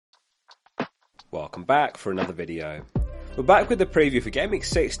Welcome back for another video. We're back with the preview for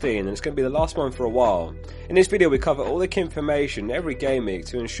Gameweek16 and it's going to be the last one for a while. In this video we cover all the key information every game week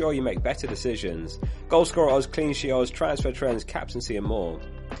to ensure you make better decisions. Goal scorer odds, clean sheet odds, transfer trends, captaincy and more.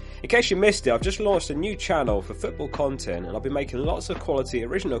 In case you missed it, I've just launched a new channel for football content and I'll be making lots of quality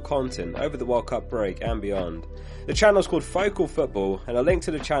original content over the World Cup break and beyond. The channel is called Focal Football and a link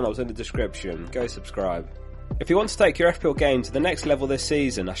to the channel is in the description. Go subscribe. If you want to take your FPL game to the next level this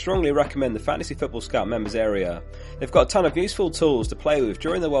season, I strongly recommend the Fantasy Football Scout members area. They've got a ton of useful tools to play with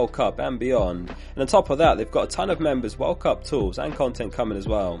during the World Cup and beyond, and on top of that they've got a ton of members World Cup tools and content coming as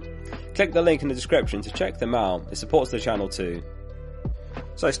well. Click the link in the description to check them out, it supports the channel too.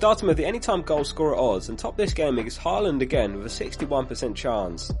 So starting with the anytime goal scorer odds, and top this game week is Haaland again with a 61%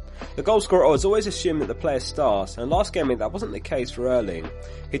 chance. The goal scorer odds always assume that the player starts, and last game week that wasn't the case for Erling.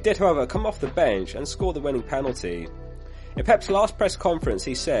 He did however come off the bench and score the winning penalty. In Pep's last press conference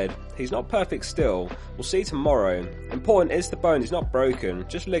he said, "He's not perfect still, we'll see tomorrow. Important is the bone is not broken,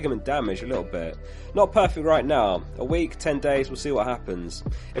 just ligament damage a little bit. Not perfect right now, a week, 10 days, we'll see what happens.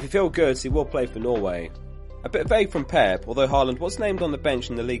 If he feels good he will play for Norway." A bit vague from Pep, although Haaland was named on the bench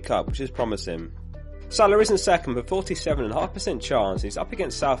in the League Cup, which is promising. Salah is in second with 47.5% chance, he's up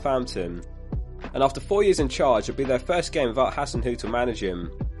against Southampton. And after 4 years in charge, it'll be their first game without Hasenhüttl to manage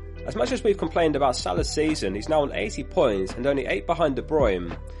him. As much as we've complained about Salah's season, he's now on 80 points and only 8 behind De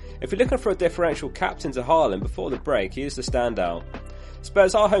Bruyne. If you're looking for a differential captain to Haaland before the break, he is the standout.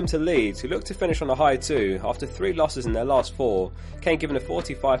 Spurs are home to Leeds, who look to finish on a high too, after 3 losses in their last 4, Kane given a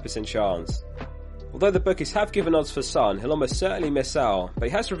 45% chance. Although the bookies have given odds for Son, he'll almost certainly miss out, but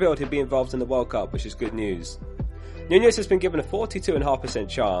he has revealed he'll be involved in the World Cup, which is good news. Nunez has been given a 42.5%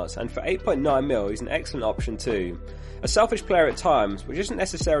 chance, and for 8.9 mil he's an excellent option too. A selfish player at times, which isn't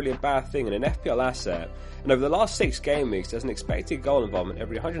necessarily a bad thing in an FPL asset, and over the last 6 game weeks there's an expected goal involvement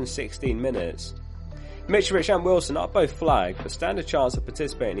every 116 minutes. Mitrovic and Wilson are both flagged, but stand a chance of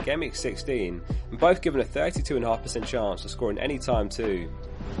participating in Gameweek16, and both given a 32.5% chance of scoring any time too.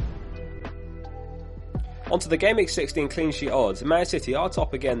 Onto the Gameweek16 clean sheet odds, Man City are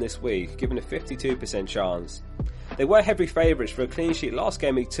top again this week, given a 52% chance. They were heavy favourites for a clean sheet last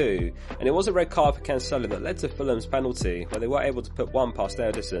game week too, and it was a red card for Cancelo that led to Fulham's penalty, where they were able to put one past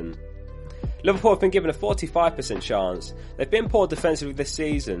Ederson. Liverpool have been given a 45% chance. They've been poor defensively this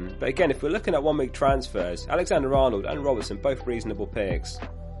season, but again if we're looking at 1 week transfers, Alexander-Arnold and Robertson both reasonable picks.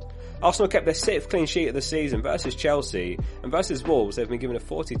 Arsenal kept their 6th clean sheet of the season versus Chelsea, and versus Wolves they've been given a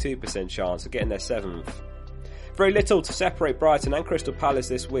 42% chance of getting their 7th. Very little to separate Brighton and Crystal Palace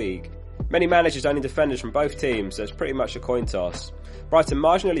this week. Many managers owning defenders from both teams, so it's pretty much a coin toss. Brighton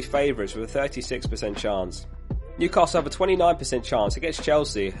marginally favourites with a 36% chance. Newcastle have a 29% chance against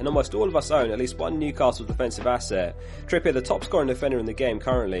Chelsea, and almost all of us own at least one Newcastle defensive asset, Trippier the top scoring defender in the game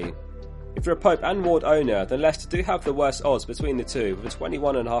currently. If you're a Pope and Ward owner, then Leicester do have the worst odds between the two, with a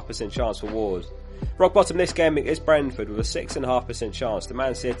 21.5% chance for Ward. Rock bottom this game is Brentford with a 6.5% chance to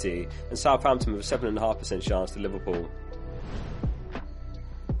Man City, and Southampton with a 7.5% chance to Liverpool.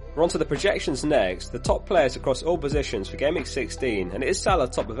 We're on to the projections next, the top players across all positions for Gameweek16, and it is Salah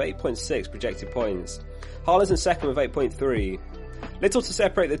top with 8.6 projected points. Haaland's in second with 8.3. Little to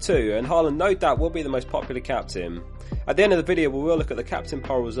separate the two, and Haaland no doubt will be the most popular captain. At the end of the video we will look at the captain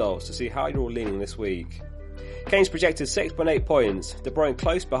poll results to see how you're all leaning this week. Kane's projected 6.8 points, De Bruyne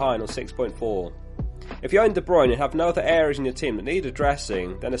close behind on 6.4. If you own De Bruyne and have no other areas in your team that need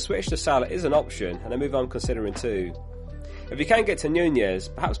addressing, then a switch to Salah is an option and a move I'm considering too. If you can get to Nunez,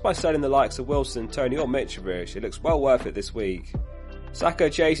 perhaps by selling the likes of Wilson, Tony or Mitrovic, it looks well worth it this week. Saka,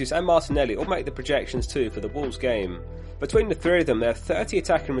 Jesus and Martinelli all make the projections too for the Wolves game. Between the 3 of them they have 30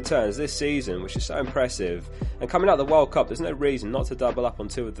 attacking returns this season, which is so impressive, and coming out of the World Cup there's no reason not to double up on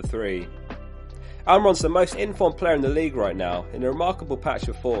 2 of the 3. Almiron's the most informed player in the league right now, in a remarkable patch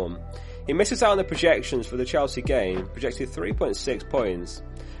of form. He misses out on the projections for the Chelsea game, projected 3.6 points.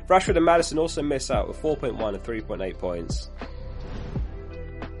 Rashford and Maddison also miss out with 4.1 and 3.8 points.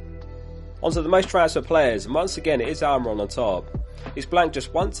 On to the most transfer players, and once again it is Almiron on top. He's blanked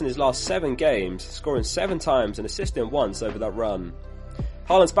just once in his last 7 games, scoring 7 times and assisting once over that run.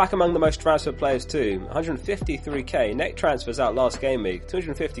 Haaland's back among the most transfer players too, 153k net transfers out last game week,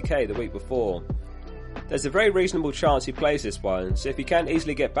 250k the week before. There's a very reasonable chance he plays this one, so if you can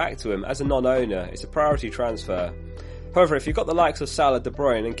easily get back to him as a non-owner, it's a priority transfer. However, if you've got the likes of Salah, De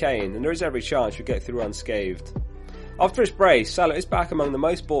Bruyne and Kane, then there is every chance you'll get through unscathed. After his brace, Salah is back among the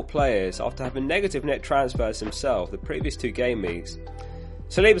most bought players after having negative net transfers himself the previous 2 game weeks.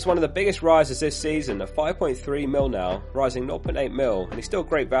 Saliba's one of the biggest risers this season at 5.3 mil now, rising 0.8 mil, and he's still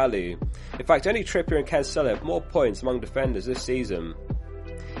great value. In fact, only Trippier and Cancelo have more points among defenders this season.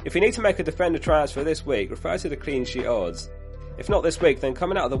 If you need to make a defender transfer this week, refer to the clean sheet odds. If not this week, then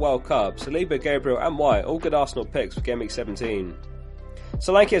coming out of the World Cup, Saliba, Gabriel and White, all good Arsenal picks for Gameweek 17.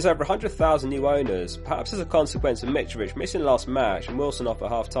 Solanke has over 100,000 new owners, perhaps as a consequence of Mitrovic missing last match and Wilson off at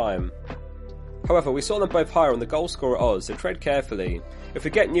half time. However, we saw them both higher on the goal scorer odds, so tread carefully. If we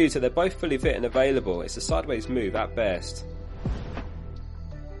get news that they're both fully fit and available, it's a sideways move at best.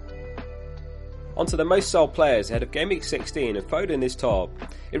 On to the most sold players ahead of Gameweek 16, and Foden is top.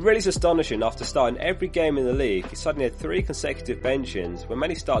 It really is astonishing after starting every game in the league, he suddenly had 3 consecutive benchings when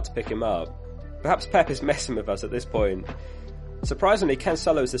many start to pick him up. Perhaps Pep is messing with us at this point. Surprisingly,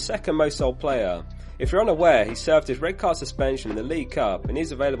 Cancelo is the second most sold player. If you're unaware, he served his red card suspension in the League Cup and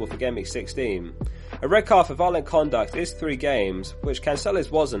is available for Gameweek 16. A red card for violent conduct is 3 games, which Cancelo's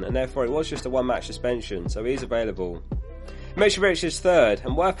wasn't, and therefore it was just a 1-match suspension, so he is available. Mitrovic is third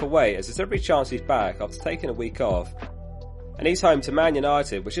and worth a wait, as there's every chance he's back after taking a week off. And he's home to Man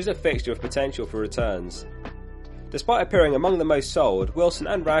United, which is a fixture with potential for returns. Despite appearing among the most sold, Wilson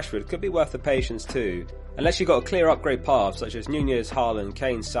and Rashford could be worth the patience too, unless you've got a clear upgrade path such as Nunez, Haaland,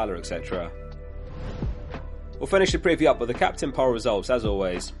 Kane, Salah, etc. We'll finish the preview up with the captain poll results as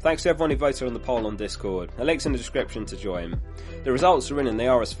always. Thanks to everyone who voted on the poll on Discord, a link's in the description to join. The results are in and they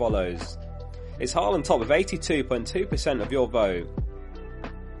are as follows. It's Haaland top with 82.2% of your vote.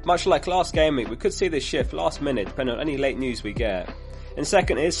 Much like last game week, we could see this shift last minute depending on any late news we get. In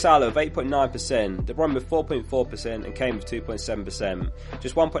second is Salah with 8.9%, De Bruyne with 4.4% and Kane with 2.7%.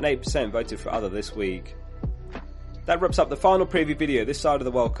 Just 1.8% voted for other this week. That wraps up the final preview video this side of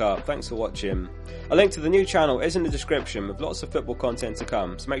the World Cup. Thanks for watching. A link to the new channel is in the description with lots of football content to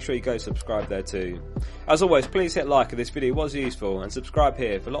come, so make sure you go subscribe there too. As always, please hit like if this video was useful and subscribe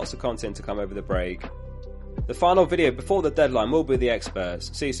here for lots of content to come over the break. The final video before the deadline will be the experts.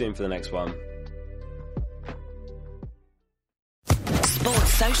 See you soon for the next one.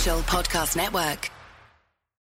 Sports Social Podcast Network.